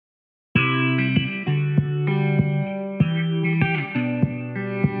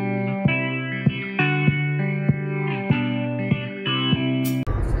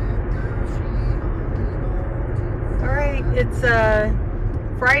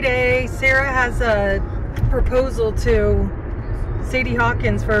Friday. Sarah has a proposal to Sadie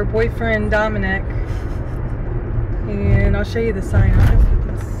Hawkins for her boyfriend Dominic. And I'll show you the sign.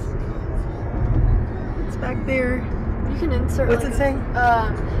 It's back there. You can insert. What's it say?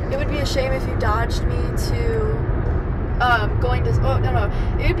 It would be a shame if you dodged me to going to. Oh no.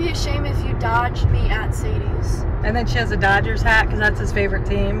 It would be a shame if you dodged me at Sadie's. And then she has a Dodgers hat because that's his favorite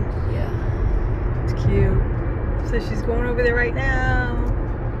team. Yeah. It's cute. So she's going over there right now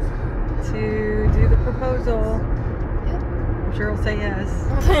to do the proposal. Yep. I'm sure he'll say yes.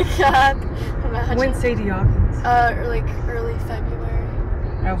 Oh my god. Imagine. When's Sadie Hawkins? Like early February.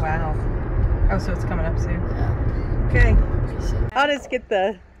 Oh wow. Oh, so it's coming up soon. Yeah. Okay. Pretty soon. I'll just get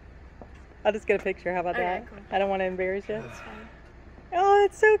a picture. How about that? Cool. I don't want to embarrass you. That's fine. Oh,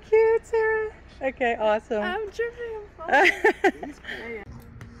 that's so cute, Sarah. Okay, awesome. I'm tripping.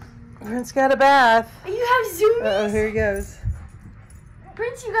 Prince got a bath. You have zoomies. Uh oh, here he goes.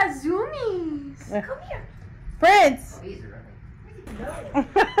 Prince, you got zoomies. Come here. Prince!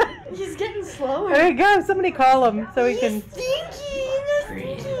 He's getting slower. There you go. Somebody call him so he can.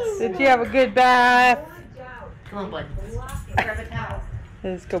 Stinky. Did you have a good bath? Come on, bud. Grab a towel.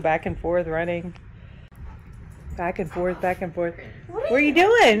 Just go back and forth running. Back and forth, back and forth. What are you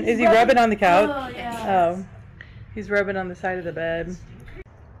doing? Is he rubbing on the couch? Oh, yeah. Oh. He's rubbing on the side of the bed.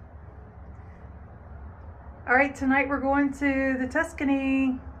 Alright, tonight we're going to the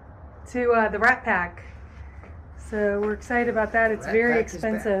Tuscany to the Rat Pack. So we're excited about that. It's very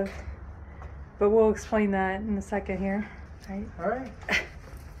expensive. But we'll explain that in a second here. Alright.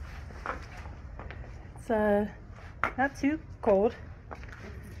 It's not too cold.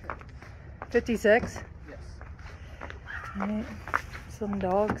 56. Yes. Alright. Some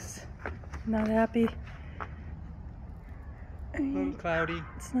dogs not happy. A little cloudy.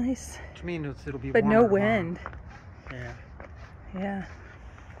 It's nice. Which means it'll be But warmer no tomorrow. wind. Yeah. Yeah.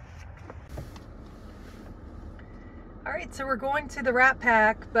 Alright, so we're going to the Rat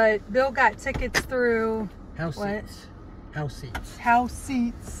Pack, but Bill got tickets through House What? seats. House seats. house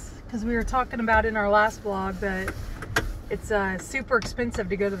seats, because we were talking about in our last vlog that it's super expensive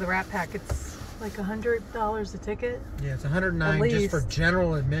to go to the Rat Pack. It's like $100 a ticket. Yeah, it's $109 just for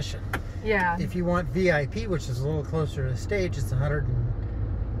general admission. Yeah. If you want VIP, which is a little closer to the stage, it's $119.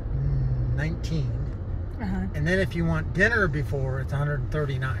 And then if you want dinner before, it's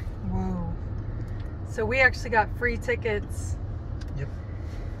 $139. Whoa. So we actually got free tickets. Yep.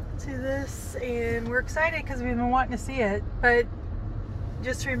 To this, and we're excited because we've been wanting to see it. But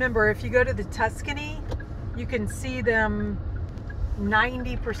just remember, if you go to the Tuscany, you can see them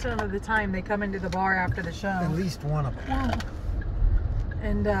 90% of the time. They come into the bar after the show. At least one of them.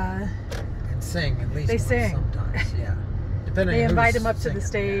 And sing at least they once sing. sometimes. Yeah. Depending they on invite who's them up to the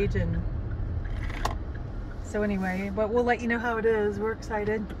singing, stage, and so anyway, but we'll let you know how it is. We're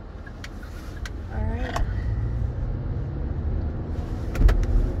excited. All right.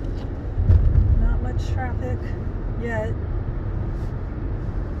 Not much traffic yet.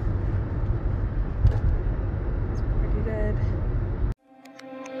 It's pretty dead.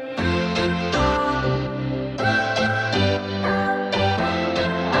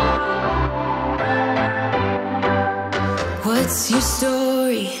 What's your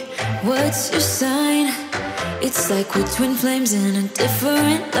story? What's your sign? It's like we're twin flames in a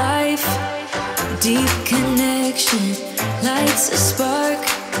different life. Deep connection lights a spark.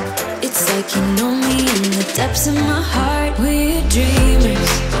 It's like you know me in the depths of my heart. We're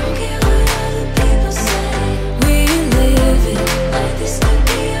dreamers. Don't care what other people say. We're living like this could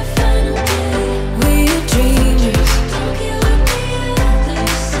be a final day. We're dreamers. Don't care what the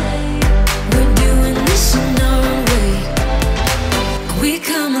others say. We're doing this in our way. We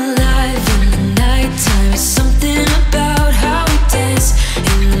come alive in the nighttime. Something about how we dance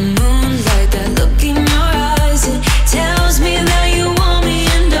in the moonlight. That look in your eyes, it tells me that you want me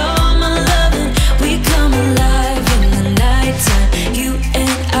and all my loving. We come alive in the nighttime. You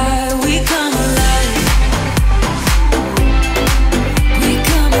and I, we come alive. We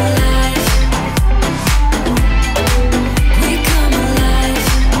come alive. We come alive.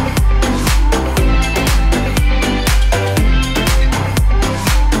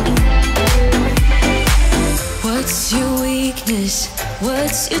 What's your weakness?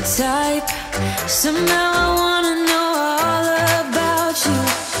 What's your type? Somehow I wanna know all about you.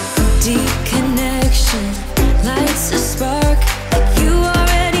 Deep connection lights a spark. Like you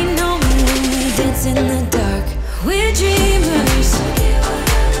already know me when we dance in the dark. We're dreamers.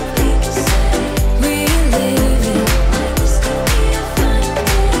 We're living.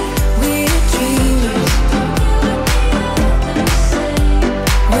 We're dreamers.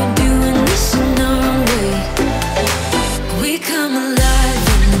 We're doing this in our way. We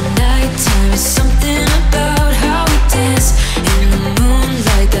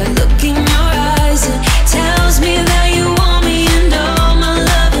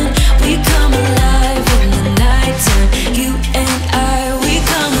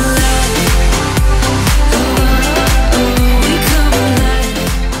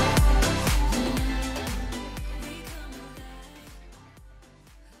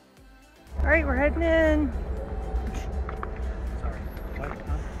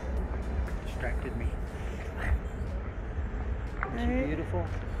beautiful.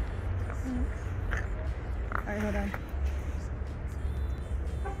 Alright, hold on.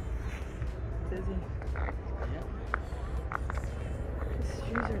 Busy. These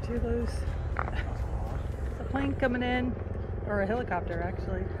shoes are too loose. It's a plane coming in, or a helicopter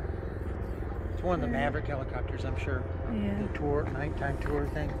actually. It's one of the Maverick helicopters, I'm sure. Yeah. The tour, nighttime tour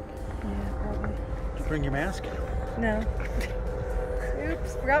thing. Yeah, probably. Did you bring your mask? No.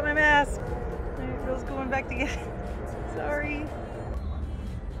 Oops, forgot my mask. Bill's going back to get it. Sorry.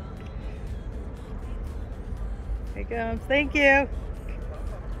 Here it comes. Thank you. Here,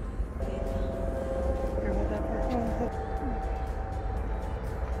 hold that for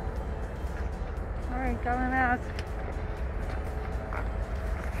Alright, got my mask.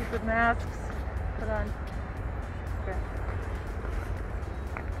 Stupid masks. Put on. Okay.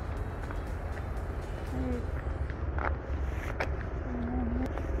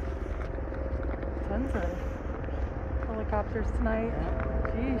 Tons of helicopters tonight.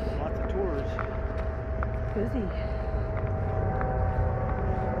 Jeez. Lots of tours. Busy.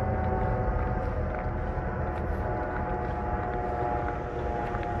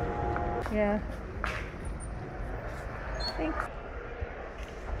 Yeah. Thanks.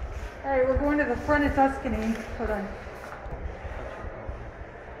 Alright, we're going to the front of Tuscany. Hold on.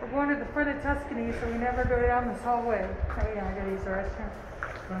 We're going to the front of Tuscany, so we never go down this hallway. Oh yeah, I gotta use the restroom.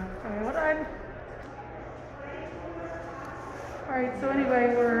 Okay, hold on. Alright, so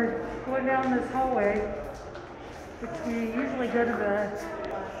anyway, we're going down this hallway, which we usually go to the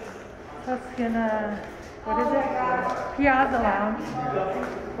Tuscany, what is it? Piazza Lounge.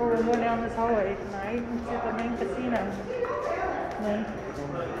 But we're going down this hallway tonight into the main casino. And then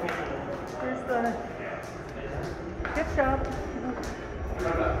here's the gift shop.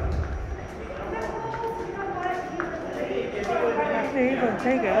 Actually,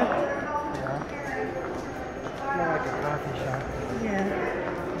 Bottega. Yeah. More like a coffee shop. Yeah.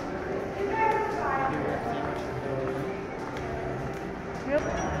 Yep.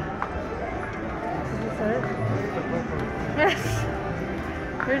 Is this it? Yes.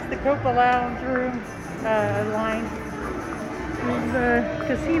 Here's the Copa Lounge room line. Here's the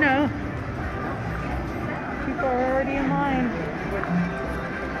casino. People are already in line.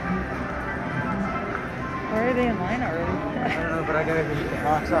 Why are they in line already? I don't know, but I gotta go to the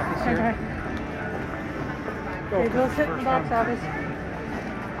box office here. Okay. Okay, go sit in the box office.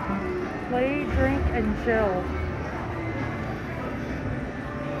 Play, drink, and chill.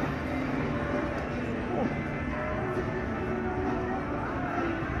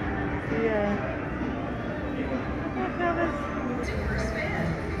 Yeah. Look how this.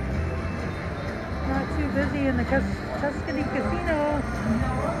 Not too busy in the Tuscany Casino.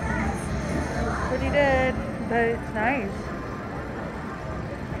 Pretty dead, but it's nice.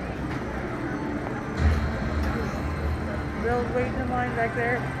 Bill's waiting in line back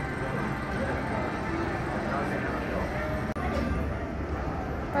there.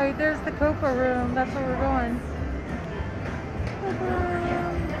 Alright, there's the Copa room. That's where we're going.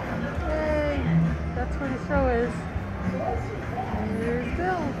 Yay! That's where the show is. And there's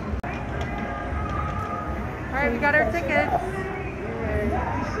Bill. Alright, we got our tickets.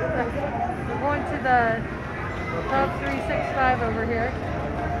 We're going to the Pub 365 over here.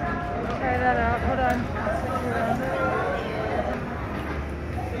 Try that out. Hold on.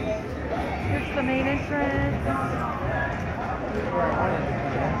 Here's the main entrance.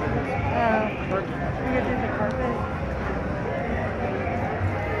 We're gonna do the carpet.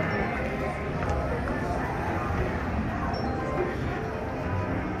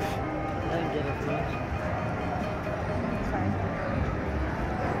 I didn't get it much. It's fine.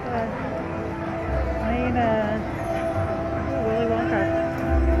 Main, Willy Wonka.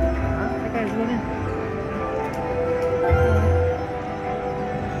 That guy's winning.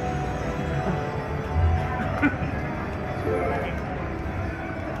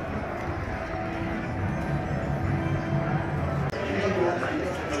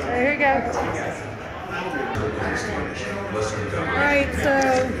 Here we go. Alright, so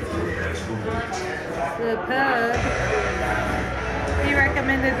the pub, he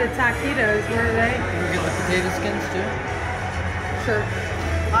recommended the taquitos, were they? You get the potato skins too? Sure.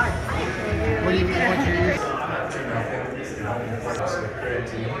 Hi. What do you want your use?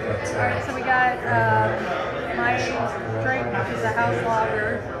 Alright, so we got my drink, which is a house lager,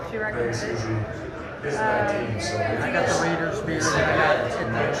 she recommended. I got the Raiders beer that I got in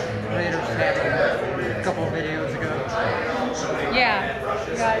the Raiders tavern a couple of videos ago. Yeah,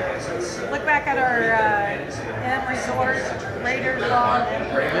 we got, look back at our end resort, Raiders on,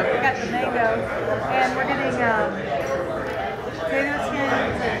 we got the mango, and we're getting potato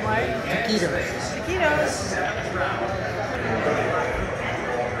skins and what? Taquitos. Taquitos.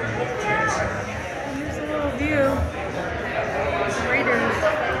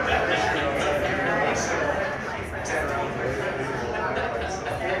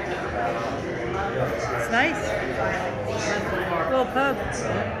 Nice. Little pub.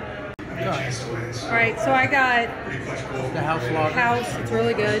 Alright, so I got The house log. House. It's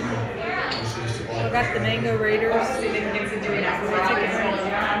really good. I got the Mango Raiders. I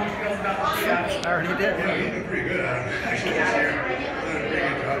already did.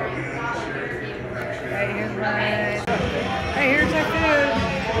 Hey, here's our food.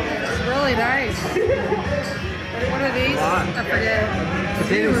 It's really nice. What are these? I forget.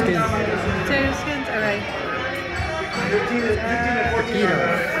 Potato skins. Potato skins? Alright.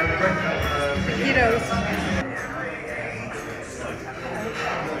 Taquitos.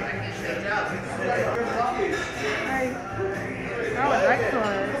 Alright. Oh,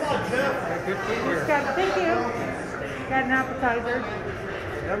 excellent. Good food here. Thank you. Got an appetizer.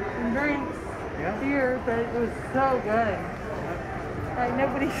 And drinks. Beer, but it was so good. Like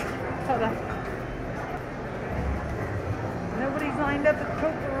nobody's hold on. Nobody's lined up at the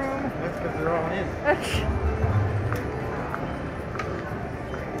poker room. That's because they're all in.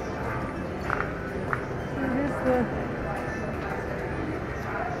 Here's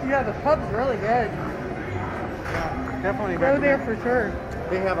yeah, the pub's really good. Yeah, definitely Go there recommend. for sure.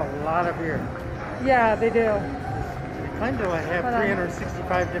 They have a lot of beer. Yeah, they do. They claim to have Hold on.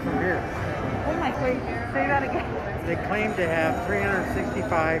 365 different beers. Oh my, wait, say that again. They claim to have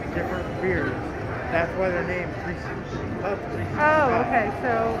 365 different beers. That's why they're named Pub 365. Oh, okay,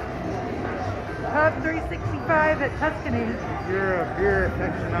 so Pub 365 at Tuscany. If you're a beer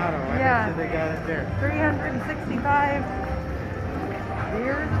aficionado, I Yeah. bet you they got it there. 365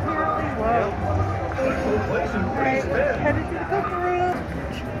 beers apparently. Whoa. Alright, headed to the poker room.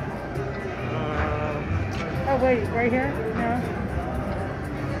 Oh wait, right here? No.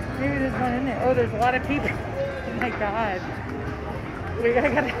 Maybe there's one in there. Oh, there's a lot of people. Oh my god. I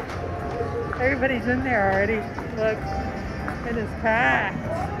gotta. Everybody's in there already. Look. It is packed.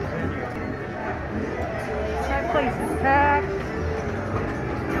 That place is packed.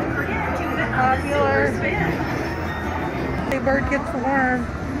 Popular. The bird gets the worm.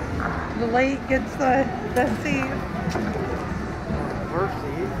 The late gets the seed. Worst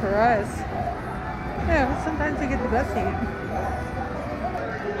seed. For us. Yeah, but sometimes we get the best seed.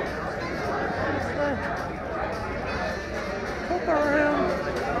 Poker room.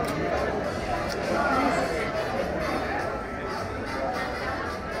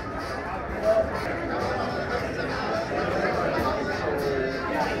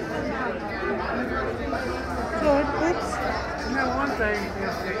 Good, oops. You know one thing.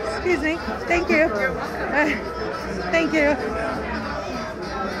 Excuse me. Thank you. Thank you.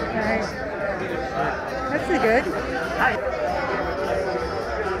 Alright. That's pretty good. Hi.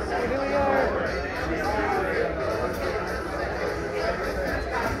 Here we are.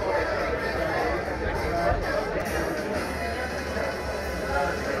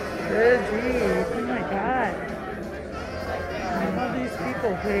 Busy. Oh my god. All these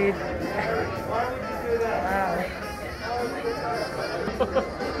people paid. Wow.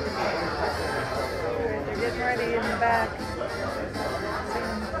 They're getting ready in the back.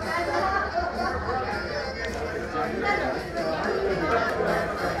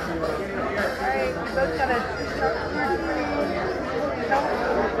 Alright, we both got a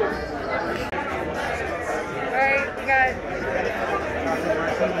Alright, we got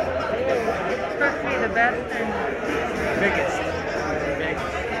supposed to be the best and Biggest.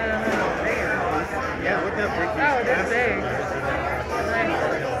 Yeah, look how big these oh, it is glasses big. are.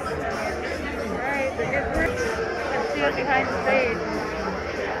 Alright, they're getting ready. Let's see it behind the stage.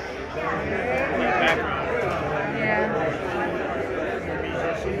 Yeah.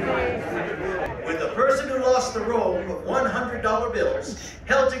 With the person who lost the roll of $100 bills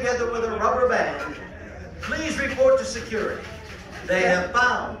held together with a rubber band, please report to security. They have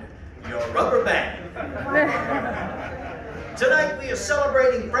found your rubber band. Tonight we are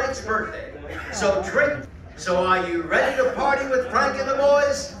celebrating Frank's birthday, so drink. So are you ready to party with Frank and the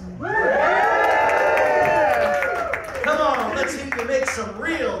boys? Come on, let's hear you make some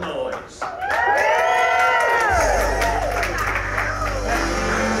real noise.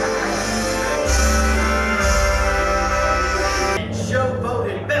 Show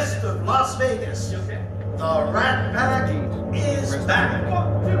voted best of Las Vegas. The Rat Pack is back.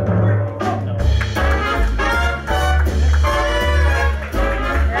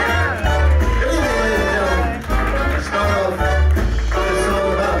 Good evening, ladies and gentlemen. Let's start off with a song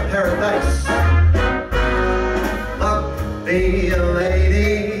about paradise. Luck be a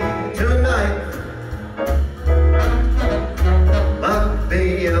lady tonight. Luck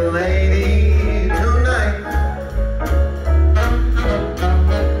be a lady tonight.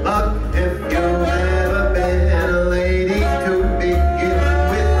 Luck if you've ever been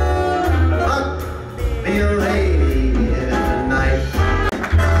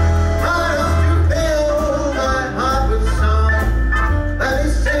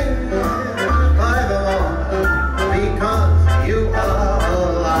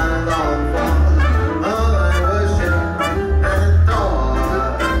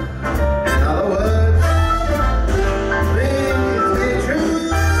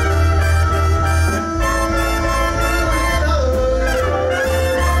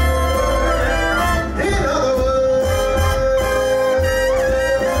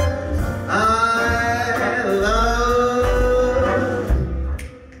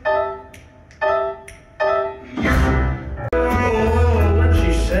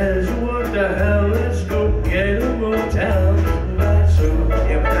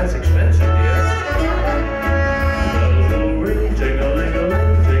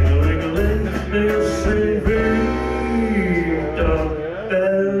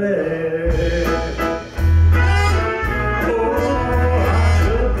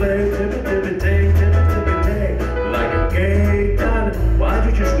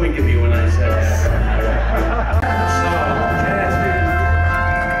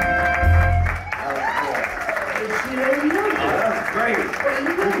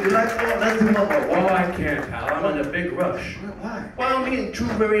rush. Why? Well, I'm meeting two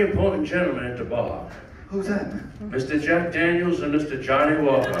very important gentlemen at the bar. Who's that? Mr. Jack Daniels and Mr. Johnny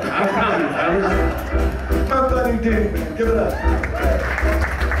Walker. How come, fellas? My buddy Dave, man. Give it up.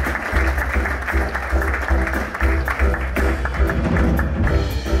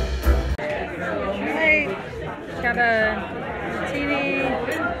 Hey, got a martini.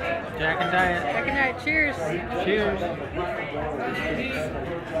 Jack and Diet. Jack and Diet. Cheers. Cheers.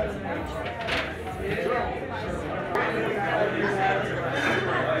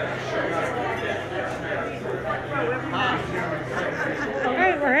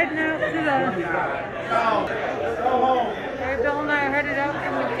 Okay, we're heading out to the. Bill and I are headed out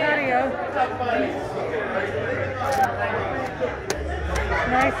from the patio.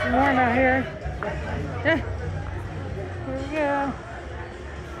 Nice and warm out here. Yeah. Here we go.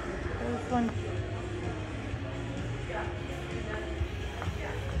 This one.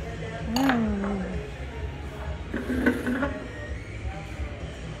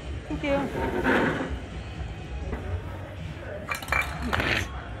 Thank you.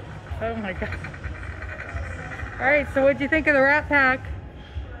 Oh my god. Alright, so what'd you think of the Rat Pack?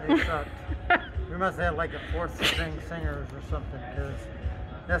 They sucked. We must have like a fourth string singers or something, because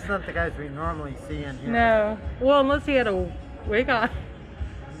that's not the guys we normally see in here. No. Well, unless he had a wig on.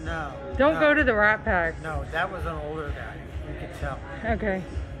 No. Don't no. go to the Rat Pack. No, that was an older guy. You could tell. Okay.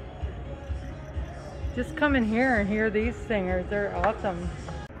 Just come in here and hear these singers. They're awesome.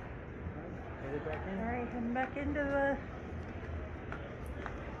 Alright, heading back into the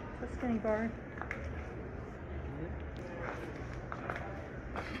Tuscany bar.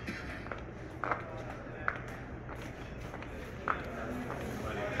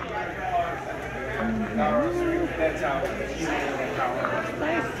 That's how.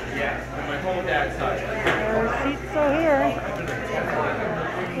 Yeah, my whole dad's side. Our seats are here.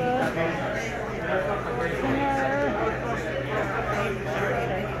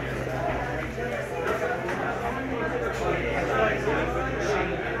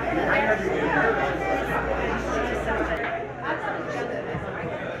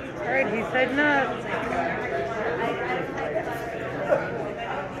 Alright, he's heading up.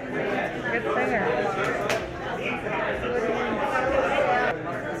 Good singer.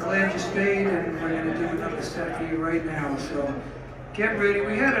 Glad you stayed, and we're going to do another set for you right now. So get ready.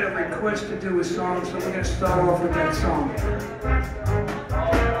 We had a request to do a song, so we're going to start off with that song.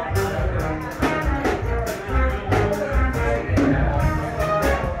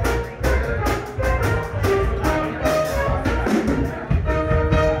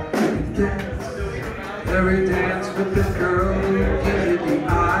 Every dance with the girl who gives you the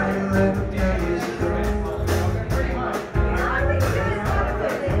eye, let me tell you so.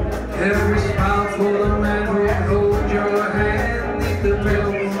 Every smile for the man who holds your hand neath the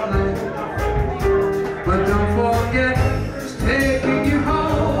pale moonlight. But don't forget, he's taking you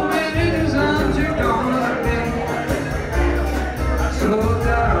home, and in his arms you're gonna be. So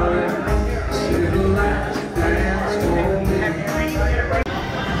darling, say the last dance for me.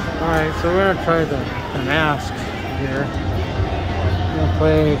 Alright, so we're gonna try the mask here. I'm gonna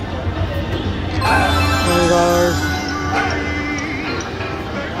play $20.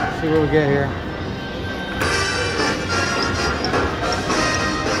 See what we get here.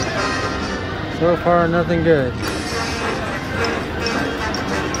 So far, nothing good.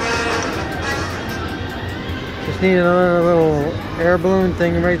 Just need another little air balloon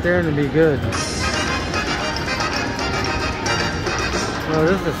thing right there and it'll be good. Oh,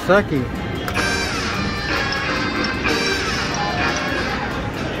 this is sucky.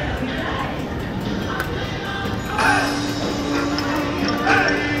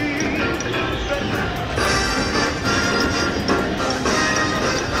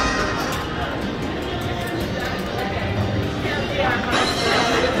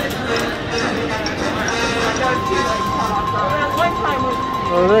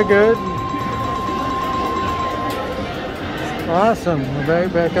 Oh, they're good. Awesome. We're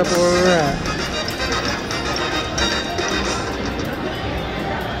back up where we're at.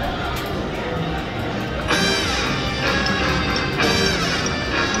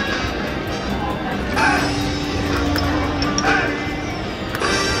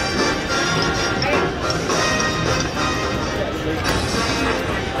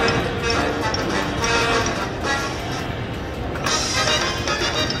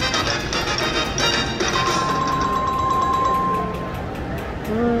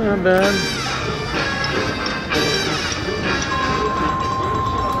 Not bad.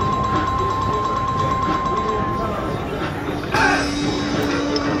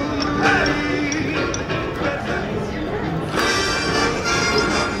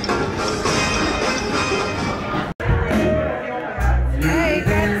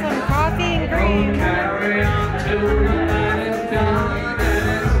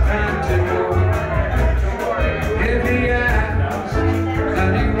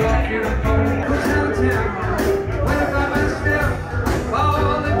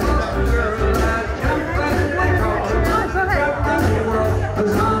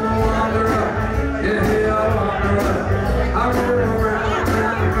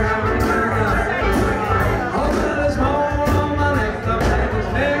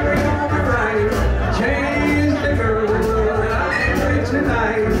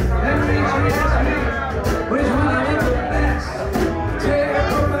 Every time you ask me which one I like the best, tear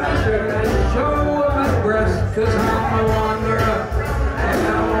off my shirt and show my breast, 'cause I'm a wanderer, and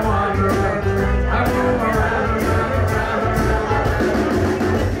I'm a wanderer. I roam around, around, around, around.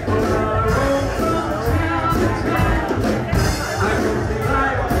 Oh, I roam from town to town. I go through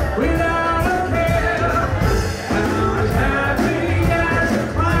life without a care, and I'm as happy as a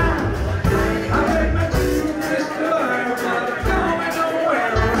clown. I make my true discover, but I'm going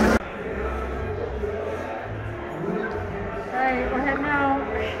nowhere. Alright, we're heading out.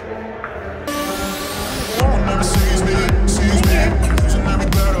 No one ever sees me, I'm losing every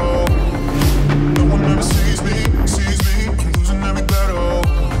battle. No one ever sees me, I'm losing every battle.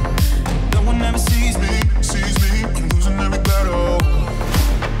 No one ever sees me, I'm losing every battle.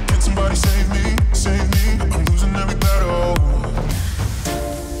 Can somebody save me, I'm losing every battle.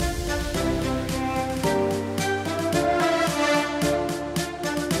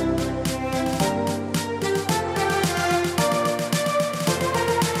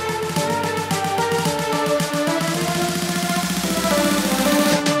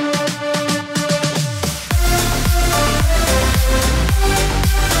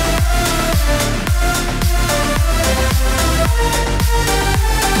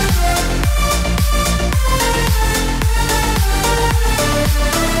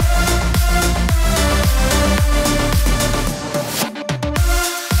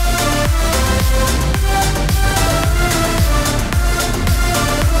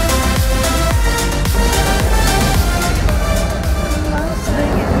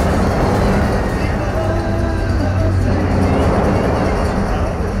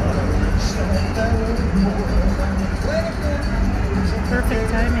 Perfect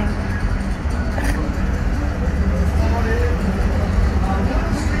timing.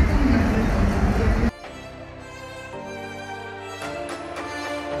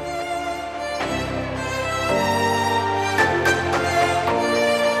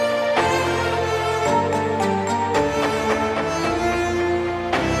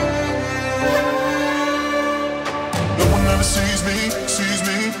 No one ever sees me, I'm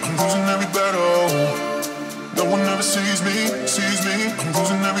losing every battle. No one ever sees me, I'm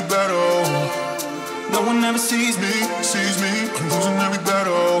losing every battle. No one ever sees me, I'm losing every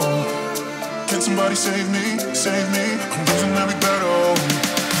battle. Can somebody save me, I'm losing every battle.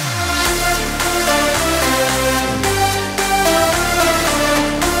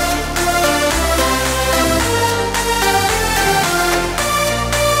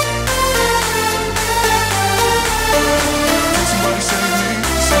 Can somebody save me,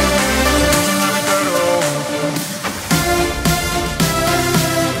 I'm losing every battle.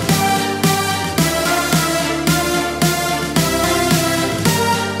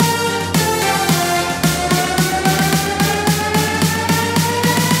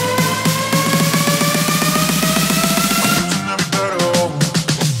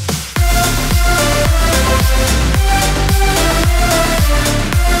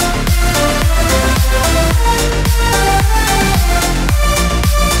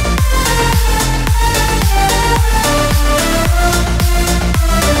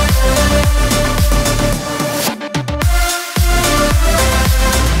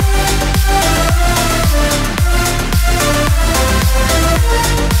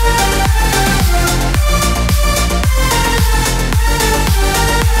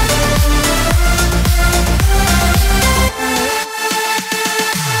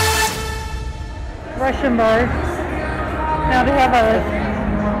 Russian bar. Now they have a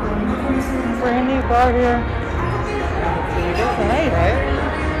brand new bar here. Nice.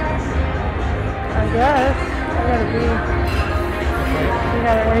 I guess. I gotta be. We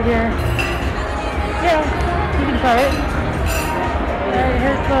got it right here. Yeah, you can try it. Alright,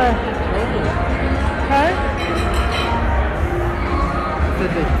 here's the. Huh? Did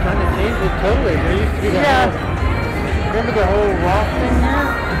they kind of change it totally? There used to be the whole, remember the whole rock thing here?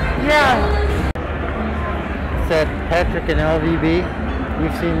 Yeah. Said Patrick and LVB.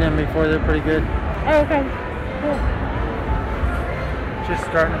 We've seen them before. They're pretty good. Oh, okay. Cool. Just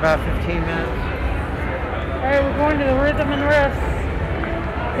starting about 15 minutes. Alright, we're going to the Rhythm and Riffs.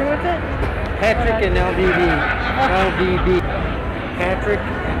 Who is it? Patrick and LVB. LVB. Patrick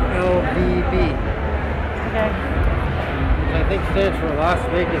and LVB. Okay. Which I think stands for Las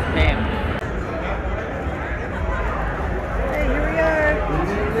Vegas Camp. Hey, here we are.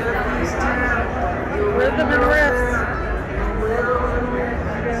 Rhythm and Riffs.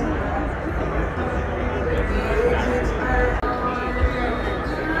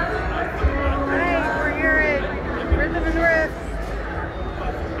 Alright, we're here at Rhythm and Riffs.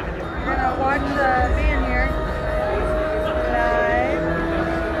 We're gonna watch the band here live.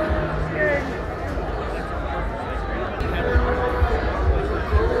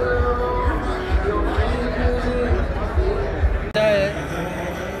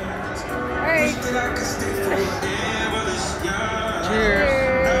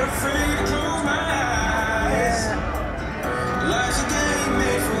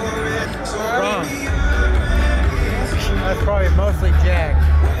 probably mostly Jack.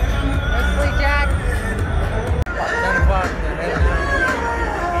 Mostly Jack. 10 o'clock. They're heading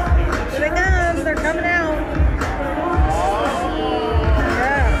out. Here they come. They're coming out.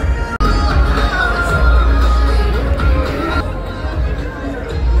 Yeah.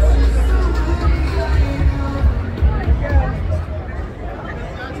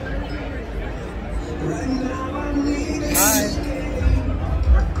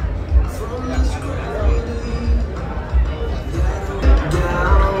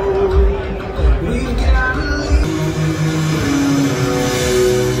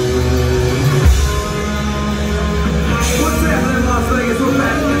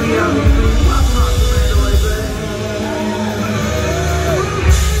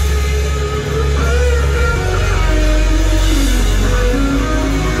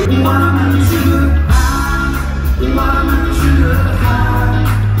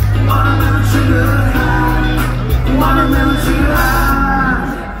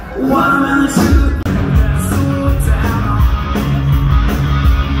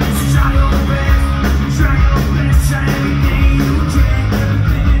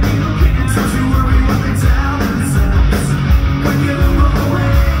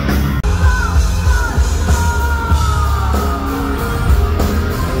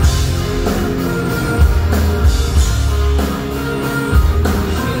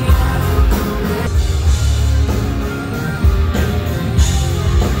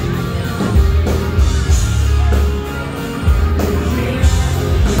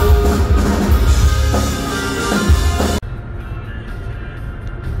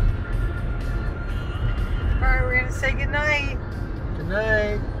 Say goodnight. Good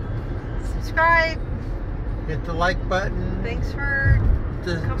night. Subscribe. Hit the like button. Thanks for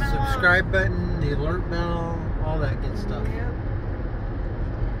The coming subscribe along. button, the alert bell, all that good stuff. Yep.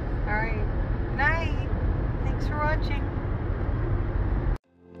 Alright. Night. Thanks for watching.